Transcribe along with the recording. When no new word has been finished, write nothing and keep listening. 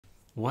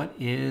What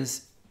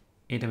is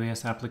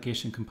AWS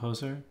Application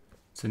Composer?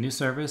 It's a new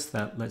service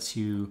that lets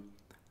you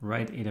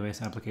write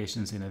AWS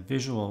applications in a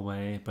visual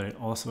way, but it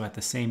also at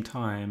the same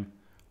time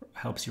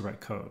helps you write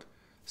code.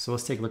 So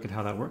let's take a look at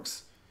how that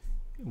works.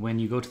 When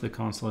you go to the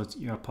console,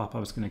 your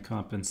pop-up is going to come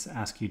up and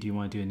ask you, do you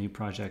want to do a new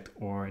project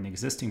or an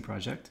existing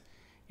project?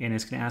 And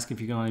it's going to ask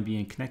if you're going to be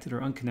in connected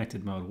or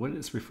unconnected mode. What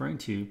it's referring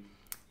to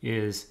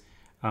is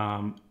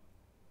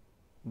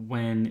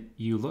when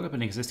you load up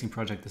an existing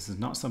project, this is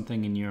not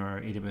something in your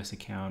AWS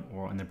account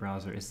or on the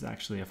browser. It's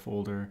actually a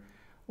folder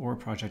or a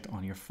project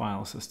on your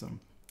file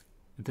system.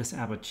 This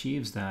app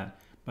achieves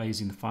that by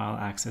using the File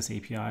Access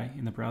API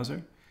in the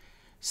browser.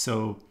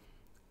 So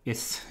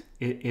it's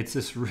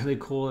this really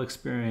cool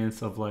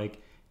experience of like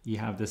you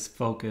have this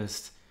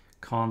focused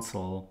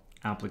console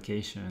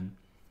application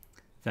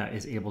that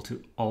is able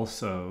to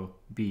also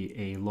be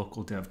a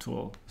local dev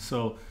tool.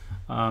 So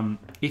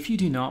if you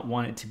do not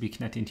want it to be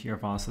connecting to your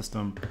file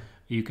system,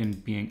 you can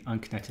be in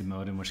unconnected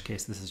mode, in which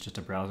case this is just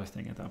a browser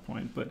thing at that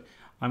point. But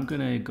I'm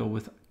gonna go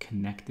with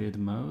connected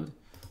mode.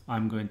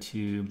 I'm going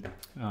to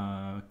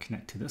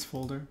connect to this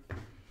folder.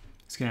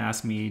 It's gonna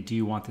ask me, do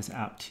you want this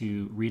app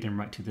to read and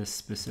write to this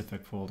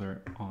specific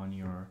folder on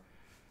your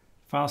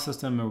file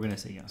system? And we're gonna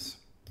say yes.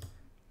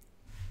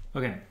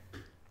 Okay.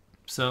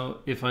 So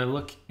if I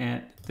look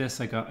at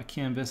this, I got a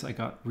canvas, I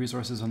got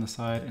resources on the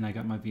side, and I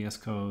got my VS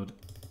Code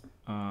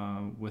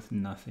with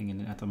nothing in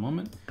it at the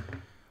moment.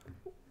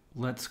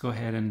 Let's go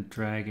ahead and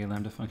drag a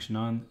Lambda function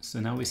on.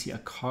 So now we see a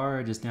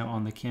card is now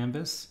on the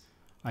canvas.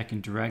 I can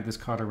drag this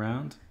card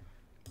around.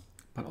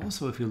 But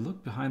also if you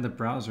look behind the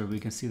browser, we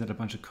can see that a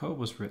bunch of code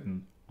was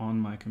written on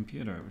my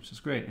computer, which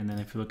is great. And then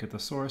if you look at the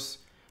source,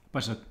 a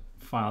bunch of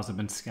files have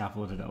been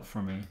scaffolded out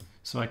for me.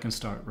 So I can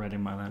start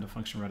writing my Lambda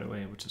function right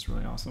away, which is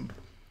really awesome.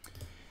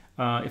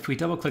 If we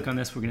double click on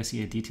this, we're going to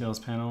see a details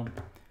panel,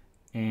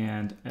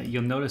 and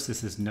you'll notice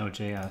this is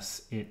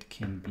Node.js. It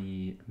can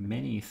be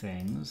many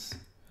things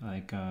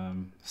like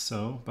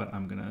so, but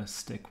I'm going to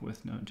stick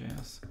with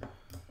Node.js.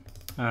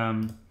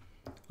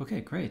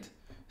 Okay, great.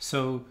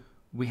 So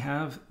we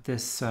have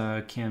this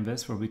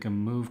canvas where we can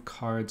move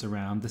cards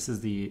around. This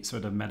is the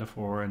sort of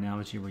metaphor or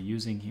analogy we're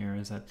using here,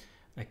 is that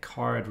a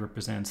card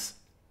represents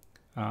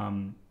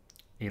a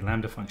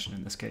Lambda function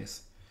in this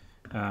case.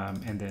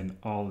 And then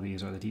all of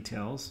these are the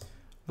details.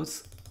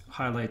 Let's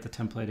highlight the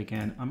template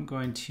again. I'm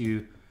going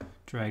to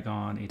drag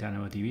on a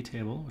DynamoDB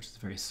table, which is a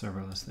very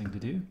serverless thing to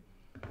do.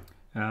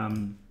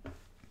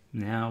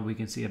 Now we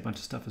can see a bunch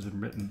of stuff has been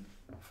written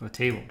for the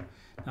table.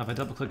 Now if I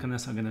double click on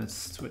this, I'm going to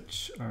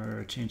switch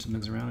or change some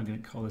things around. I'm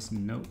going to call this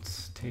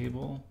notes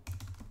table.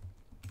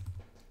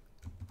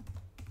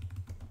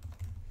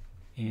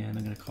 And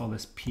I'm going to call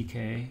this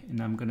PK,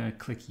 and I'm going to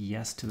click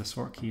yes to the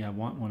sort key. I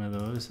want one of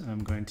those, and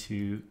I'm going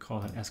to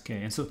call it SK.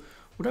 And so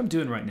what I'm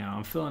doing right now,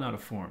 I'm filling out a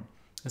form.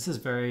 This is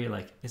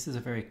a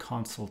very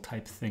console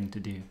type thing to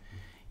do.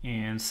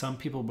 And some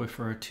people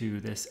refer to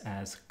this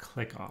as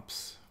click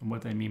ops. And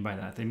what they mean by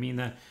that, they mean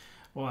that,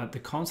 well, the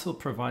console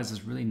provides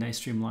this really nice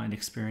streamlined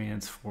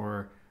experience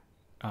for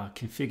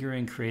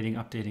configuring, creating,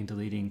 updating,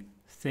 deleting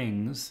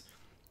things,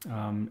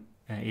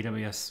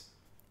 AWS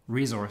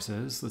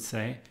resources, let's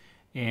say.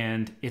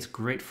 And it's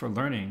great for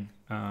learning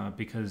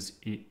because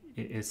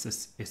it's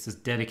this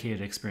dedicated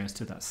experience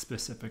to that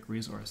specific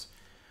resource.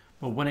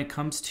 But when it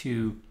comes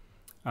to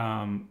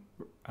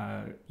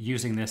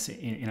using this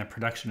in a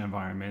production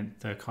environment,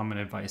 the common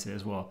advice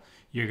is, well,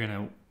 you're going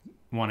to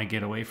want to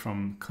get away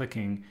from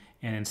clicking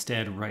and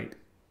instead write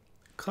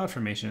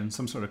CloudFormation,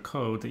 some sort of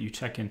code that you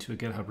check into a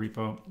GitHub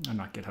repo, or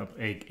not GitHub,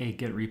 a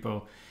Git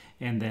repo,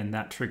 and then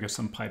that triggers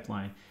some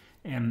pipeline.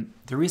 And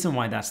the reason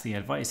why that's the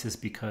advice is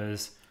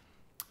because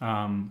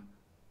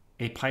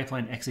a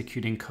pipeline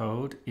executing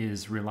code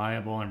is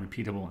reliable and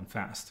repeatable and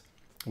fast,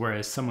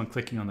 whereas someone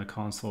clicking on the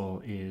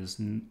console is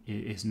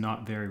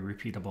not very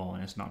repeatable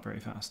and it's not very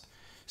fast.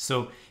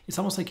 So it's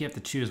almost like you have to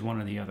choose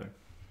one or the other.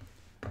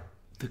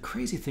 The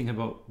crazy thing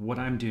about what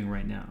I'm doing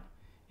right now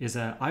is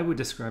that I would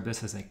describe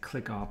this as a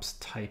ClickOps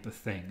type of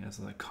thing, as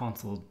a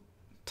console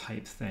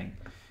type thing.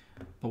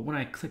 But when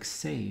I click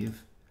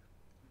save,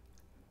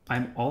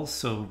 I'm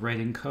also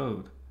writing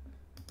code.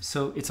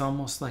 So it's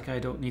almost like I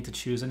don't need to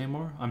choose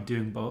anymore. I'm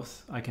doing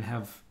both. I can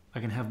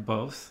have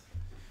both.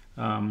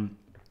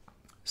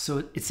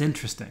 So it's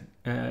interesting.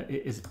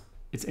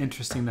 It's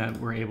interesting that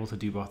we're able to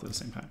do both at the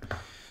same time.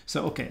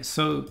 So okay,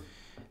 so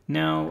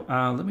now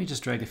let me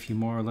just drag a few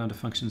more Lambda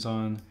functions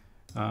on,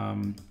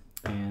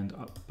 and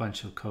a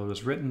bunch of code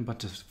was written, a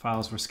bunch of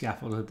files were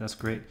scaffolded. That's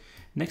great.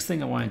 Next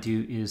thing I want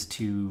to do is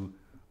to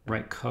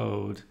write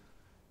code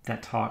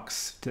that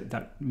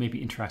that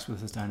maybe interacts with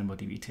this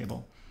DynamoDB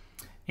table.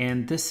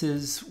 And this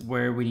is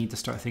where we need to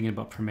start thinking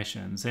about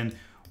permissions. And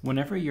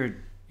whenever you're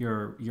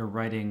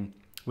writing,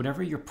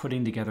 whenever you're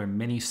putting together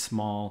many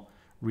small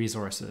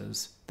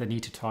resources that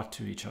need to talk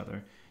to each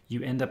other,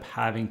 you end up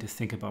having to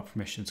think about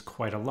permissions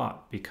quite a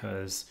lot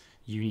because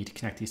you need to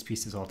connect these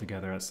pieces all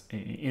together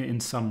in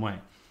some way.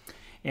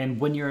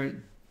 And when you're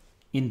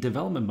in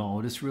development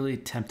mode, it's really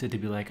tempted to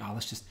be like, oh,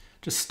 let's just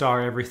just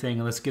star everything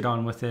and let's get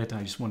on with it.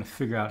 I just want to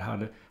figure out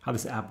how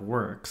this app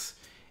works.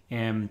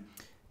 And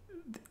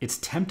it's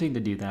tempting to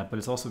do that, but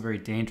it's also very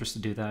dangerous to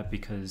do that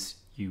because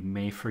you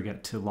may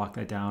forget to lock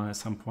that down at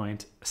some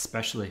point,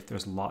 especially if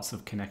there's lots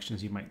of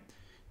connections. You might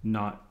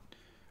not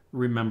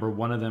remember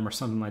one of them or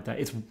something like that.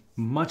 It's a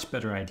much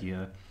better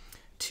idea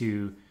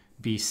to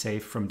be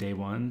safe from day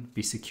one,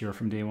 be secure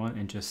from day one,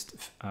 and just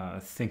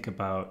think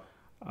about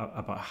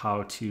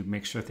how to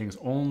make sure things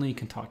only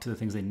can talk to the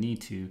things they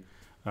need to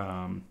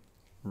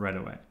right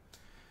away.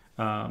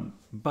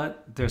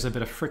 But there's a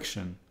bit of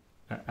friction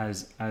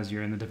as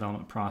you're in the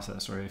development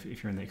process, or if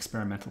you're in the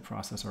experimental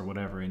process or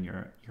whatever in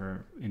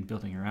in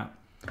building your app.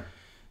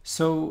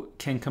 So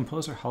can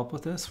Composer help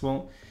with this?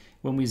 Well,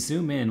 when we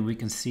zoom in, we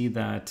can see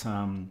that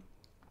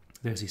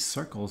there's these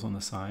circles on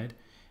the side,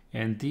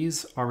 and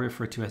these are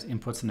referred to as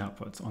inputs and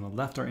outputs. On the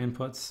left are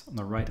inputs, on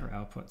the right are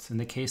outputs. In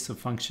the case of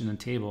function and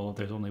table,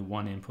 there's only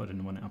one input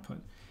and one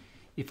output.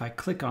 If I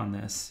click on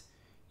this,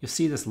 you'll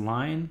see this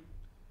line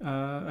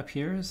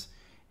appears,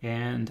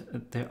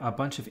 and a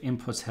bunch of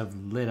inputs have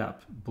lit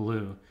up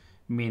blue,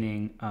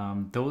 meaning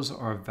those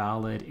are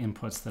valid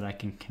inputs that I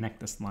can connect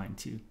this line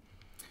to.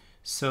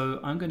 So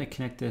I'm going to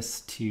connect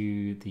this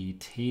to the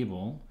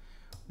table,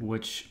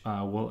 which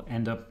it'll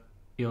end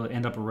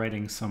up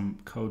writing some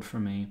code for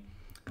me.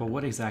 But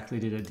what exactly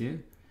did it do?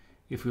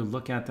 If we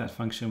look at that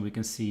function, we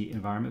can see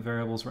environment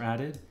variables were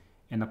added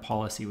and a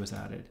policy was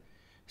added.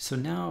 So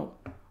now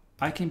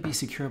I can be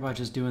secure by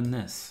just doing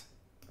this,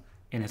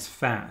 and it's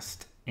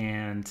fast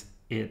and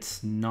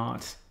it's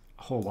not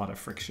a whole lot of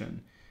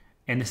friction.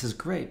 And this is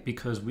great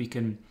because we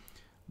can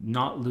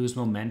not lose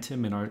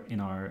momentum in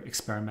our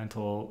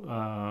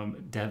experimental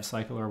dev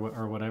cycle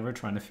or whatever,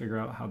 trying to figure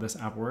out how this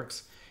app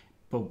works.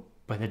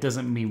 But that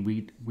doesn't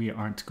mean we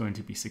aren't going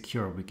to be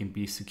secure. We can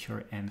be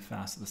secure and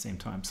fast at the same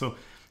time. So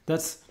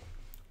that's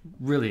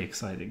really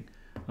exciting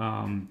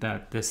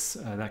that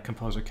that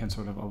Composer can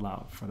sort of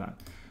allow for that.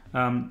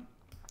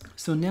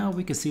 So now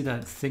we can see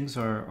that things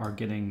are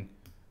getting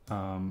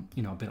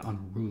a bit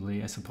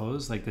unruly, I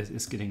suppose. Like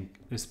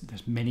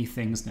there's many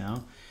things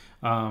now.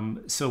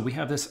 So we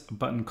have this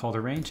button called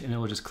Arrange, and it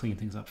will just clean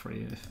things up for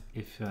you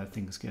if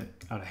things get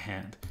out of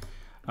hand.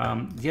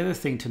 The other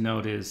thing to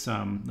note is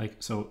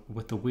so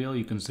with the wheel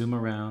you can zoom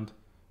around,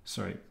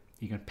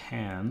 you can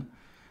pan,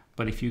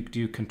 but if you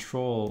do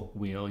control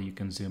wheel you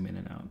can zoom in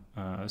and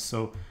out.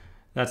 So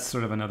that's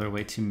sort of another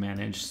way to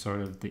manage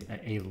sort of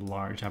a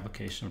large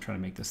application. I'm trying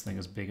to make this thing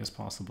as big as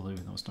possible,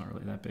 even though it's not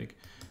really that big.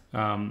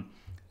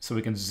 So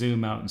we can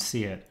zoom out and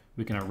see it.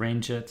 We can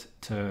arrange it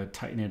to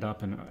tighten it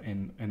up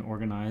and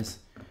organize.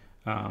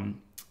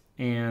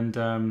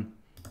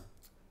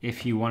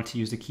 If you want to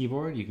use the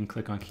keyboard, you can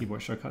click on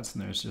keyboard shortcuts,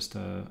 and there's just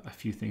a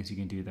few things you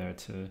can do there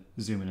to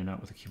zoom in and out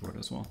with the keyboard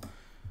as well.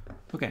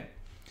 Okay,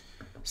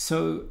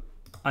 so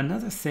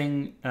another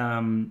thing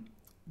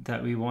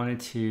that we wanted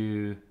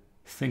to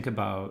think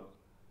about,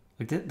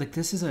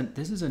 this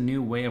is a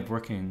new way of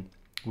working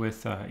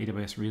with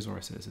AWS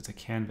resources. It's a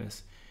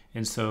canvas,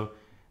 and so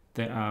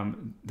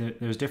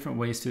there's different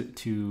ways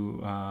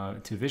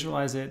to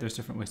visualize it. There's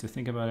different ways to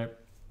think about it,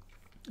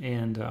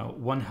 and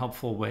one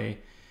helpful way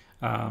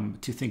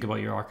to think about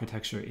your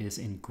architecture is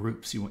in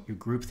groups. You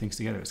group things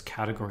together as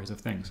categories of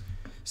things.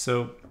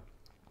 So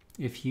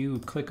if you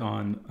click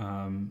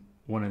on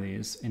one of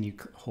these and you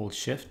hold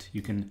Shift,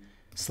 you can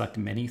select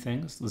many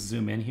things. Let's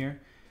zoom in here.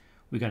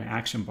 We got an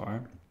action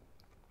bar.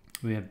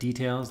 We have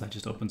details that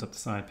just opens up the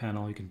side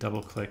panel. You can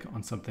double click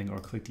on something or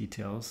click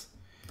details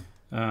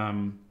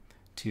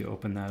to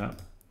open that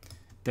up.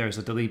 There's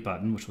a delete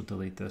button, which will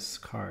delete this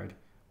card.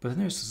 But then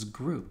there's this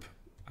group.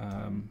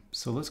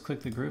 So let's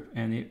click the group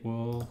and it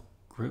will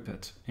group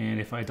it. And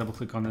if I double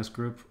click on this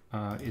group,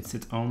 it's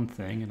its own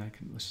thing, and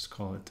let's just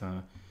call it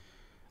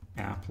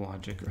app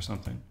logic or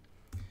something.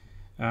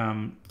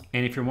 And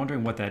if you're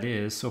wondering what that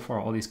is, so far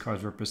all these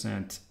cards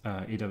represent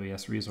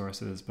AWS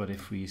resources, but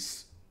if we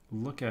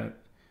look at,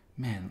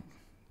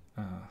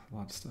 a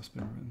lot of stuff's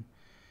been written.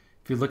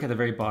 If you look at the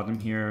very bottom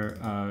here,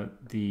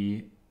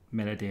 the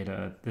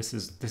metadata, this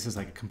is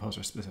like a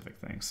Composer specific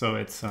thing. So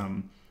it's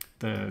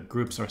the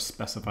groups are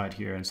specified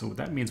here, and so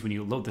that means when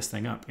you load this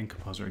thing up in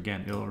Composer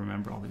again, it'll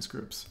remember all these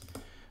groups.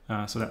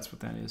 So that's what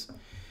that is.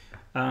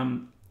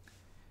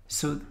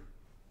 So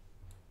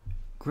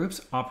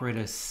groups operate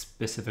a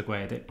specific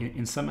way. That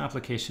in some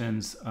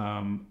applications,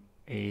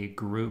 a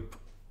group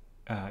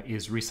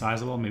is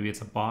resizable. Maybe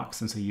it's a box,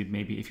 and so you'd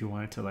maybe, if you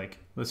wanted to, like,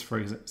 let's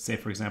say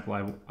for example,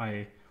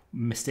 I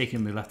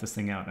mistakenly left this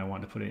thing out and I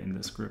wanted to put it in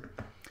this group.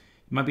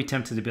 You might be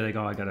tempted to be like,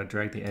 oh, I got to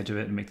drag the edge of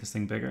it and make this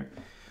thing bigger.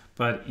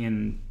 But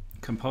in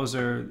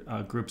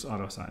Composer, groups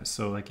auto size.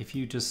 So like if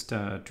you just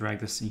drag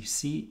this, and you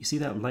see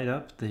that light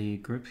up the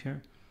group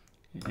here,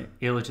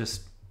 it'll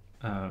just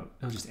add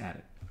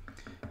it.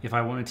 If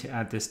I wanted to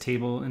add this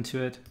table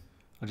into it,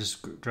 I'll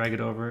just drag it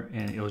over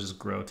and it'll just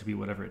grow to be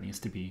whatever it needs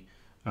to be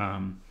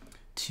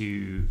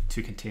to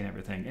contain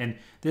everything. And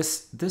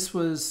this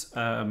was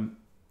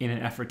in an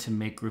effort to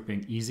make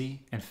grouping easy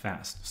and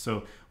fast.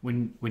 So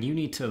when you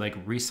need to like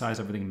resize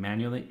everything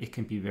manually, it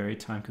can be very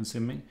time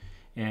consuming,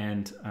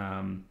 and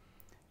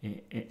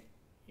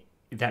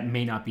that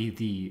may not be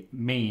the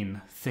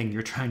main thing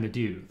you're trying to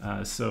do.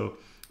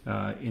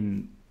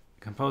 In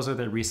Composer,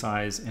 they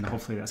resize, and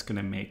hopefully that's going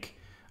to make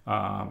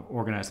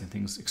organizing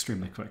things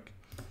extremely quick.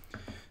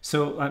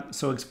 So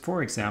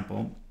for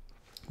example,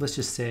 let's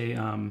just say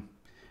I'm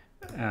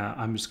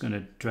just going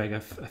to drag a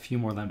few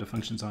more Lambda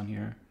functions on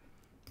here,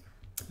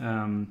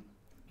 I'm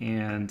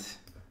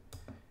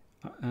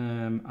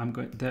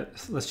going.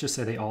 Let's just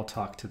say they all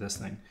talk to this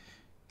thing.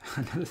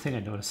 Another thing I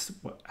noticed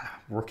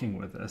working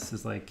with this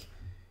is like,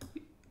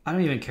 I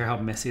don't even care how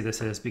messy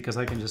this is because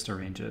I can just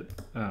arrange it.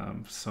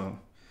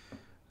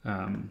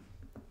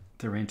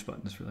 The arrange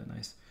button is really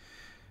nice.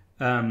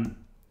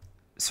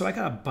 So I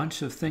got a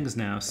bunch of things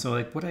now. So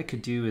like what I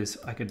could do is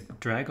I could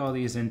drag all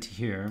these into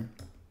here,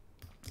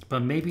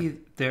 but maybe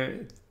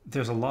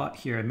there's a lot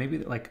here, and maybe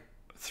like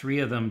 3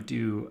 of them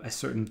do a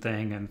certain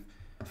thing and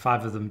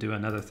 5 of them do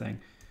another thing.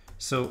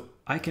 So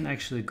I can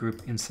actually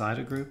group inside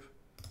a group.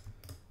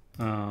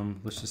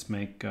 Let's just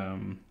make a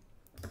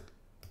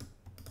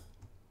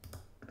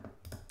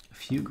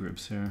few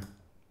groups here.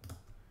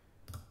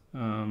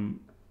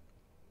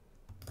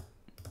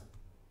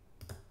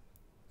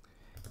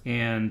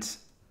 And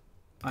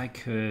I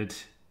could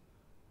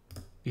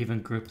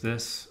even group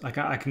this. Like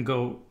I can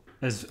go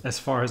as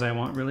far as I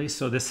want, really.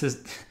 So this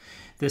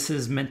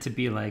is meant to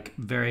be like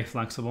very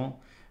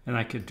flexible, and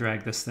I could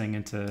drag this thing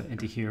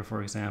into here,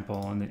 for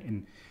example,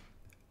 and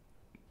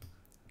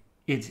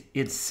it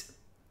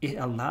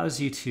allows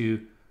you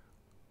to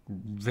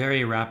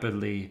very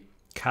rapidly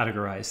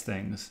categorize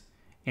things,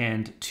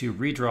 and to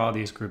redraw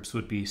these groups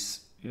would be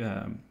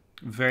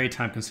very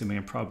time consuming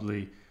and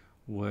probably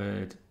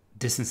would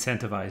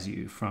disincentivize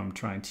you from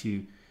trying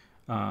to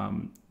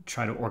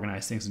try to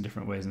organize things in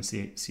different ways and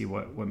see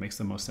what makes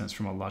the most sense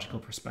from a logical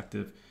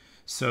perspective.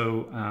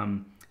 So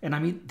and I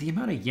mean, the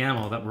amount of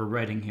YAML that we're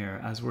writing here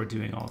as we're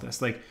doing all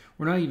this, like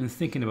we're not even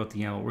thinking about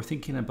the YAML, we're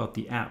thinking about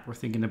the app, we're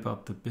thinking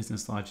about the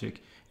business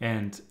logic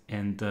and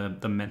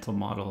the mental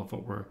model of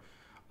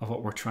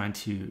what we're trying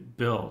to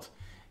build.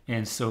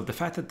 And so the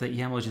fact that the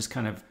YAML just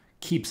kind of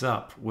keeps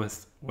up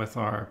with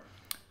our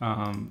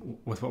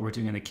with what we're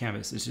doing in the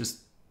canvas is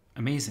just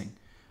amazing.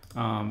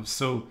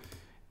 So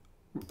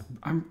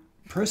I'm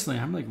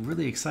like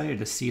really excited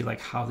to see like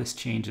how this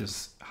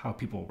changes how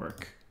people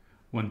work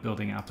when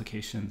building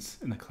applications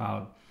in the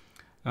cloud.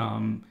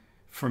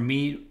 For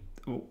me,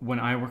 when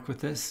I work with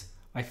this,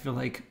 I feel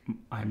like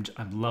I'm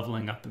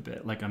leveling up a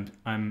bit. Like I'm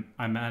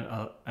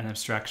at an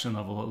abstraction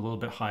level a little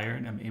bit higher,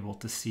 and I'm able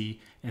to see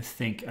and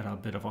think at a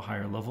bit of a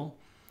higher level.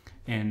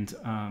 And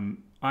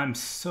I'm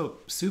so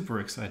super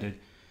excited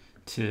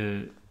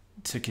to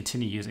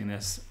continue using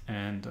this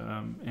and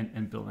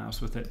build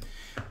apps with it.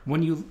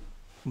 When you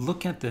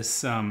look at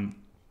this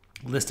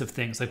list of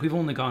things, like we've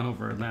only gone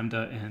over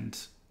Lambda and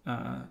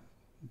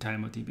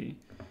DynamoDB.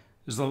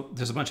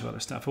 There's a bunch of other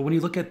stuff, but when you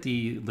look at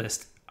the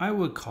list, I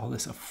would call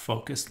this a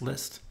focused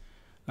list.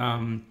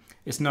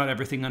 It's not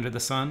everything under the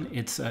sun.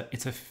 It's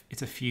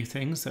a few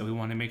things that we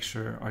want to make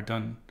sure are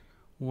done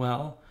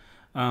well.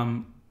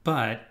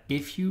 But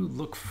if you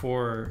look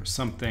for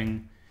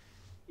something,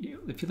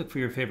 if you look for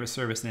your favorite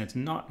service and it's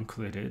not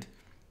included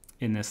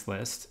in this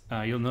list,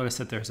 you'll notice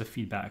that there's a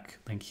feedback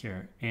link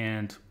here,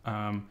 and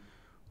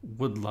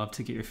would love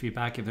to get your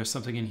feedback. If there's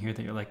something in here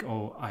that you're like,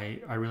 oh,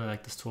 I really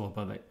like this tool,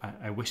 but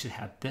I wish it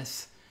had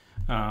this,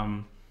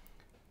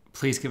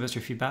 please give us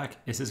your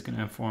feedback. This is going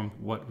to inform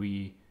what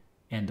we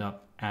end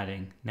up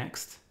adding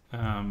next.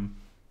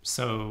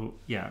 So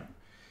yeah,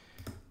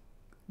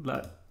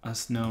 let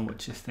us know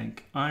what you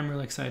think. I'm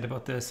really excited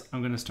about this.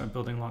 I'm going to start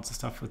building lots of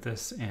stuff with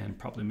this and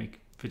probably make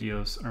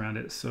videos around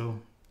it. So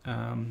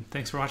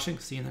thanks for watching.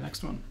 See you in the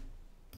next one.